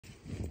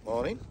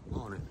Morning.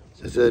 Morning.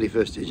 It's the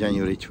 31st of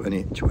January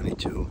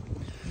 2022.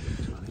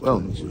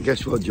 Well,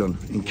 guess what, John?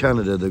 In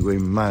Canada they're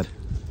going mad.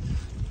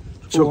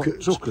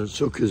 Truckers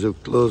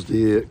have closed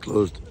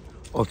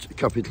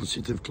capital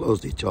city have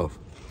closed it off.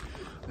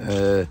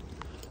 And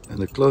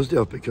they closed it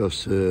off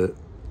because they're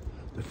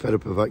fed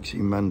up of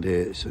vaccine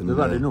mandates. And they've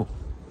had enough.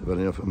 They've had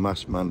enough of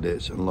mask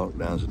mandates and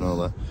lockdowns and all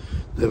that.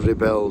 They've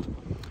rebelled.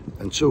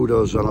 And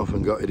Trudeau's run off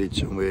and got it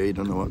somewhere. He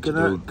don't know what to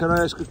do. Can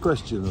I ask a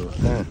question though?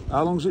 Yeah.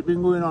 How long's it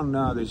been going on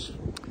now, this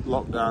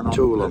lockdown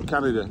Too long. in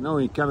Canada? No,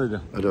 in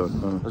Canada. I don't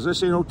know. Has they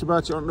seen out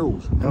about it on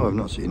news? No, I've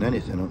not seen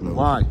anything on news.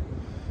 Why?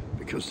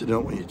 Because they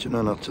don't want you to know,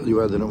 and I'll tell you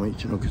why they don't want you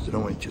to know, because they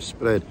don't want you to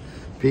spread.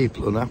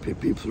 People unhappy,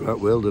 people throughout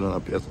the world are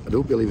unhappy. I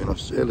do believe in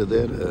Australia,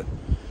 they're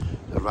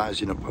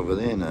rising up over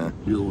there now.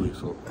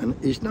 Beautiful. And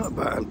it's not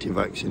about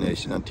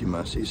anti-vaccination,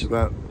 anti-mask, it's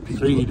about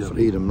people,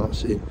 freedom,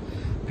 that's it.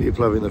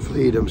 People having the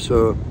freedom,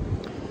 so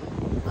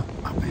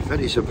I'd be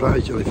very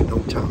surprised if it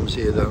don't happen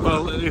here though.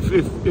 Well, if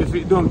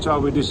it don't,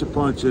 I'll be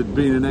disappointed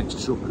being an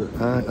ex-trucker.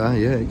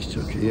 Yeah,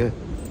 ex-trucker, yeah.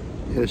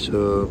 Yeah,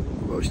 so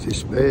watch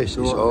this space,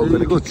 So it's all here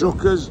you go, kick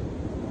truckers,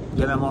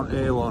 get them on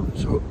A1.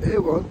 So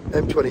A1,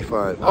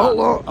 M25, all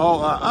lot.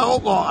 All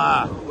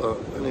lot.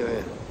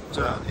 Anyway,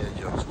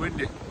 It's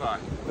windy. Bye.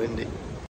 windy.